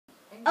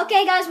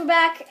Okay, guys, we're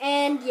back,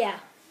 and yeah.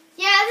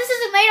 Yeah, this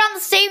isn't made on the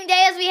same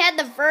day as we had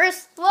the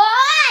first.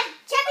 What?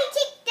 Chubby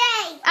Cheek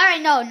Day.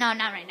 Alright, no, not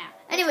right now.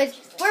 Anyways,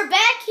 we're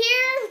back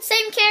here,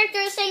 same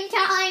character, same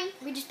time.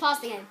 We just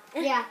paused the game.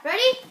 Yeah,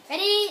 ready?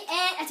 Ready,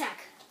 and attack.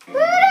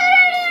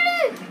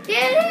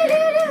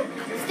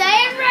 Stay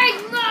in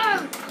rage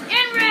mode!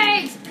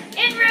 Enrage!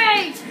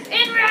 Enrage!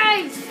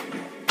 Enrage!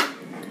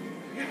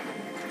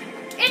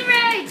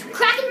 Enrage!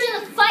 Crack into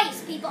the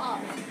face, people.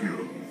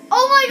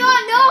 Oh my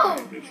god, no!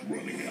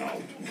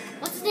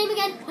 What's his name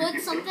again?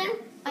 Hood something?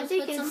 I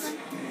think Hood it's something?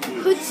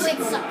 Hood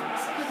something.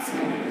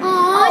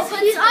 Oh,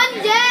 he's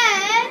something.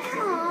 undead!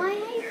 Oh, I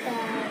hate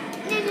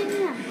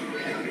that.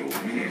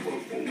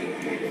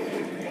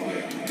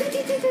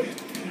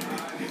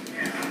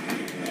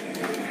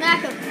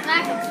 Smack him,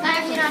 smack him,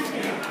 smack him.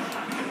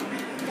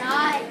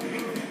 Die.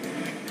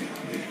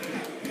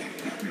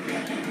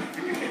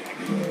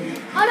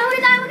 Oh no,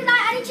 I want to die.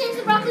 I need to change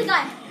the broccoli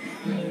guy.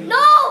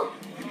 No!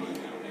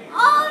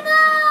 Oh no!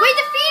 We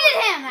defeated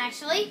him,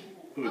 actually.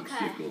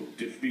 Okay.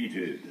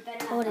 Defeated.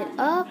 Hold it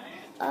up,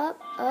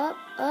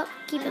 up.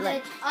 Keep it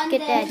like, Undead.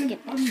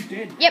 get that.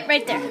 Undead. Yep,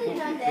 right there.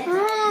 Undead.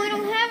 Oh, we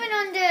don't have an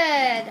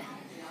undead. That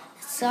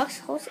sucks.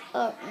 Hold it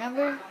up,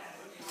 remember?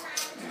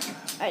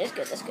 Alright,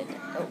 that's good.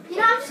 Oh. You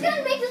know, I'm just going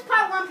to make this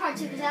part 1, part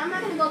 2, because I'm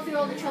not going to go through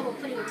all the trouble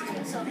putting it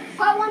together. So,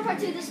 part 1, part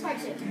 2, this is part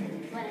 2.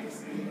 Whatever.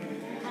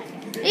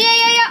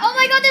 Yeah. Oh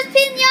my god, there's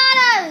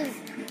pinatas!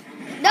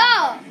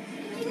 No!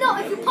 No,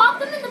 if you pop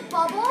them in the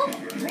bubble,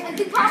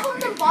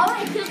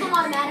 it kills them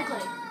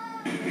automatically.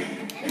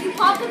 If you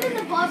pop them in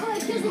the bubble,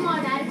 it kills them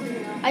automatically, you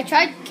know? I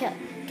tried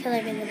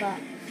killing in the bot.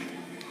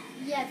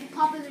 Yeah, if you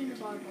pop them in the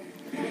bubble.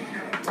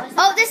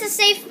 Oh, this is a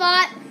safe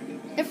spot.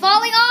 They're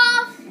falling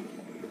off!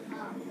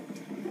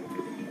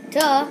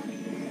 Duh.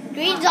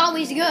 Green's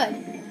always good.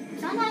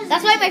 Sometimes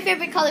That's why my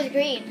favorite color is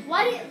green.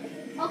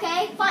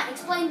 Okay, fine.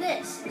 Explain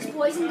this. Is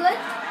poison good?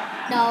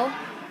 No.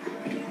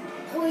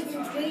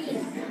 Poison's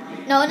green.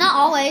 No, not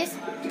always.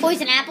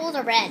 Poison apples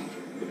are red.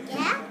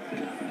 Yeah?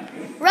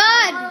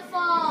 Run!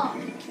 Waterfall.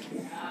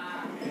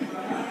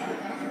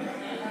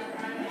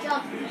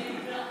 Jump.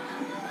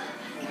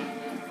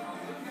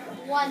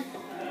 1.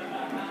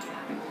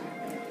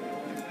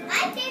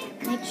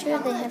 Make sure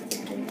they have the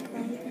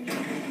gameplay.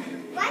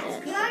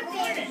 What's your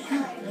favorite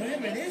color?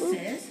 Whatever this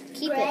is.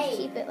 Keep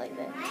Gray. it like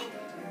that.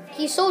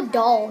 He's so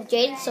dull.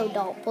 Jaden's so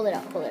dull. Pull it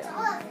up. Pull it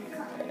up.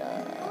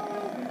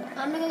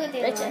 I'm going to go get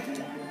the Right other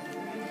there. one.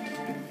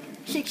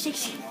 Shake.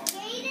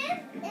 Jaden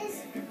is...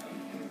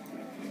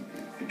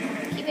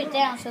 Keep it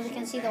down so they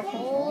can see the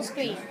whole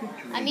screen.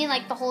 I mean,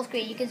 like the whole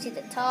screen. You can see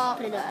the top.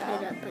 Put it up.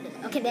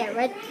 Okay, there.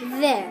 Right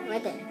there.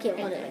 Okay,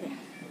 hold it right there.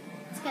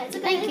 It's okay.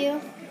 Thank you.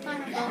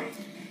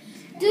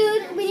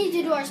 Dude, we need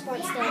to do our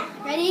sports still.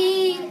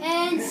 Ready?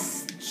 And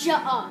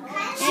jump.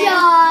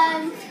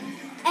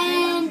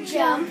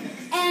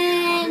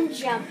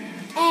 Jump.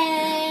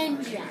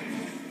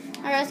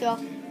 Alright, let's go.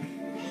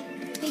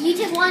 You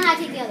take one, I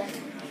take the other.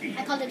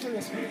 I called it to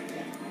this one.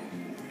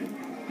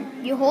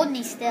 You hold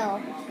me still.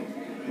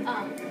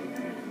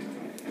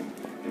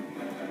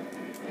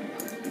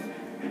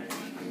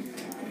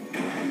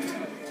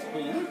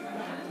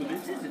 But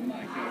this isn't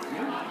my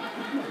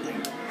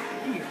character.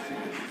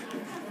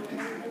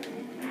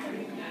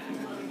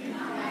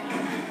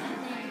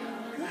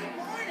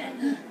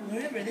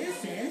 Whatever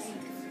this is.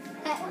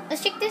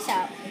 Let's check this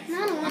out.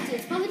 No, I don't want to.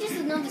 It's probably just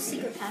another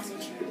secret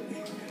passage.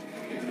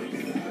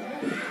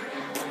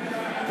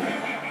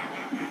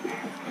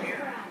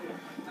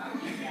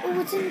 Oh,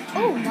 what's in?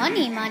 Oh,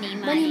 money. Money.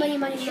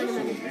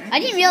 I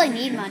didn't really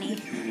need money.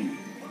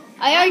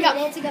 I already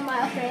got. to get my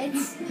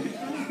upgrades.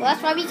 Well,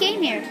 that's why we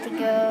came here to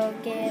go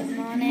get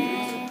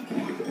money.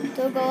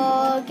 To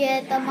go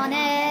get the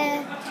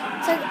money.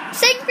 So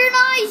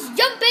synchronized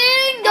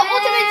jumping. The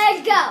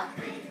ultimate. Go.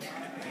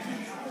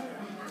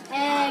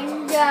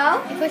 And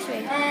go. You push me.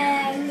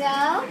 And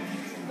go.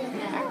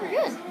 Alright, we're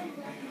good.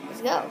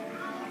 Let's go.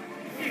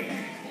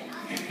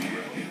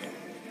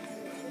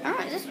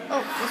 Alright, this way.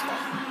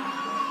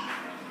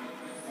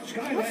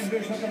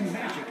 Skylanders have the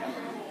magic.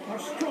 Are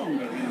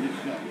stronger in this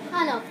zone.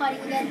 I know,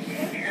 fighting again.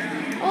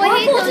 Oh, I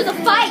hate to those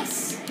the fights.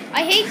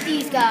 I hate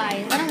these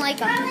guys. I don't like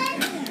them.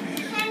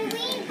 Can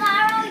we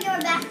borrow your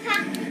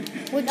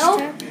backpack? Which Nope.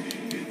 type?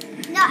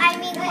 No, I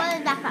mean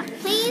Korlan's backpack.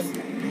 Please?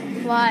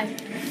 Why?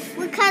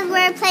 Because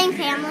we're playing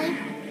family.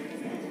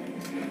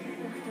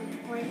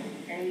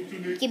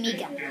 Give me a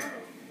gun.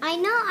 I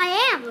know, I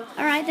am.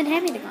 Alright, then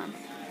hand me the gun.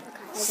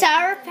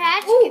 Sour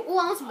Patch. Ooh, I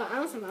want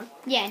some more.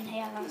 Yeah,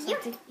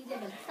 something.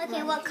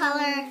 Okay, what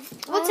color?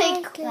 We'll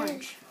take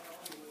orange.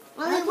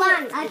 Only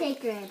one. I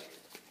take red.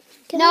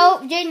 No,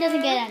 Jaden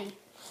doesn't get any.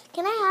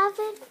 Can I have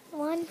it?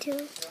 1, 2.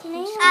 Can I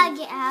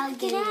have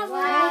Can I have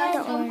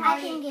one? I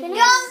can get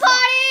Gun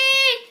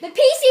party! The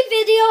PC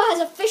video has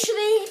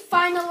officially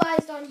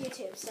finalized on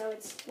YouTube, so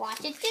it's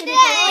Watch it I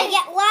today.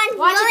 get one.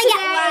 watch you only it get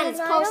today. one.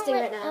 It's posting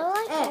right now. I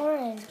like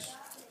orange.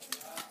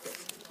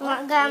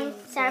 Want gum?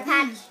 Sour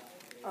Patch.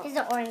 Here's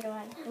the orange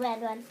one.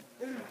 Red one.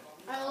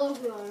 I love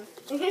Korlan.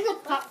 Here's a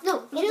pop.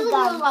 No, It's here's a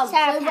gum. Korlan.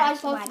 Sour Flavor I'm Patch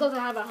supposed to go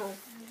have at home.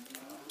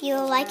 You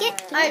like it?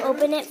 Can I- you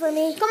open it for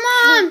me? Come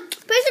on,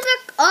 place it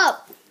back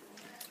up.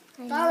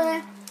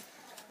 Sorry.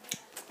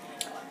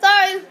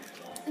 Sorry,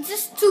 it's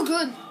just too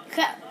good.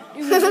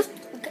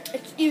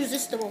 It's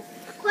irresistible.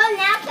 Well,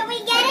 now can we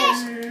get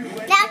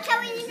it? Now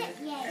can we use it?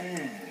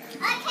 Yay.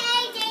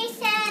 Okay,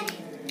 Jason.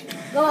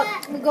 Go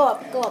up. Go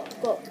up. Go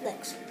up. Go up.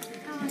 Next.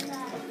 Oh my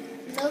god.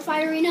 Another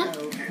fire arena.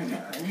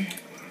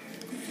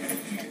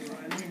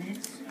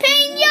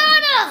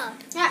 Pinata!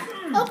 Yeah.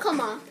 Oh, come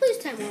on. Please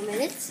 10 more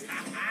minutes.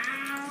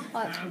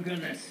 I'm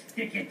gonna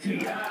stick it to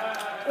you.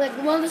 Like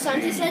one of the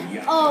scientists said,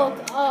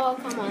 oh,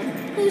 come on.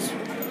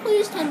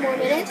 Please 10 more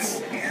minutes.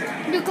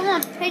 Dude, come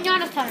on,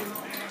 pinata time.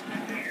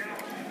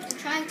 I'm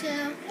trying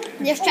to.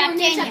 There's Oh, trapped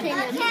near in trapped you. in.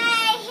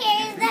 Okay,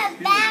 here's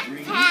the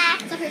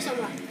backpack. It's up here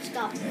somewhere.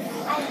 Stop.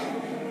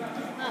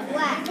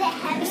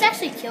 What? This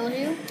actually kills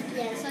you.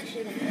 Yeah, it's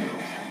actually gonna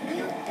kill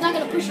you. It's not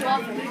gonna push you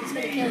off, it's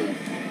gonna kill you.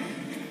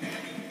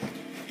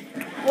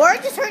 Or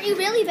it just hurt you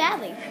really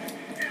badly.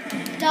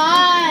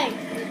 Die!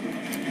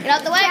 Get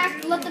out the way.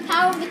 Let the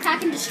power of the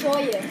Kraken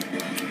destroy you.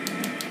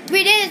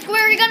 We did it.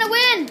 We're gonna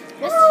win.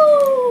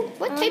 Woo!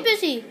 What type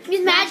is he?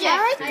 He's magic.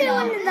 I like the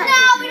one No,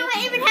 that. we don't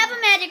even have a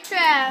magic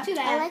trap. Too I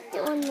bad. like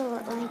the one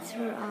that lights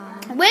her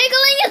on.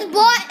 Wiggling his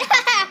butt.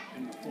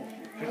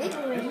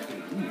 Wiggling.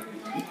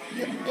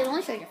 It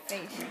only shows your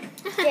face.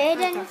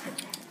 Jaden.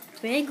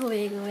 Wiggle,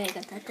 wiggle,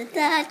 wiggle, da da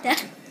da da.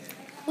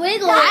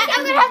 Wiggle. I'm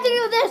gonna have to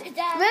do this.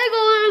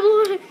 Wiggle,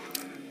 wiggle.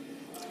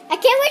 I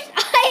can't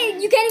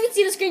wait. You can't even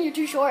see the screen. You're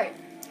too short.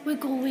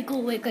 Wiggle,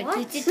 wiggle, wiggle. No,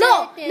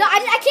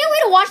 I can't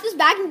wait to watch this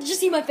back and just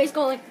see my face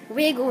going like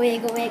wiggle,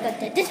 wiggle, wiggle.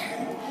 Da, da.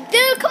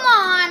 Dude, come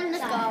on.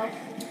 Let's go.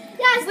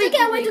 Yeah, I still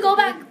can't wait to go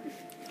back.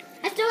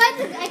 I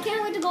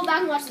can't wait to go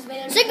back and watch this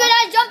video. Synchronized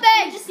I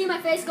jumping. just see my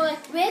face going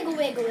like wiggle,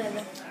 wiggle,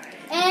 wiggle,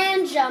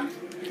 and jump,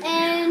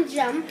 and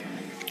jump.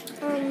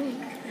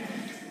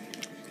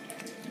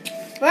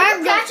 If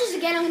it crashes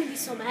again, I'm gonna be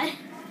so mad.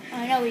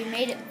 I know we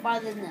made it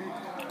farther than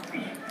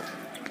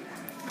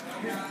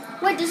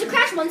Wait, does it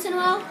crash once in a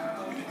while?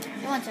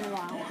 once in a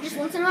while. Just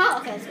once in a while?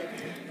 Okay, that's good.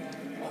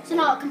 So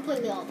not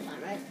completely all the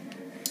time, right?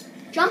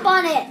 Jump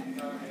on it.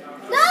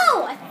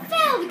 No, I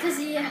failed because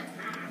of you.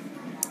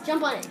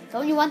 Jump on it.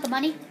 Don't you want the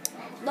money?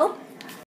 Nope.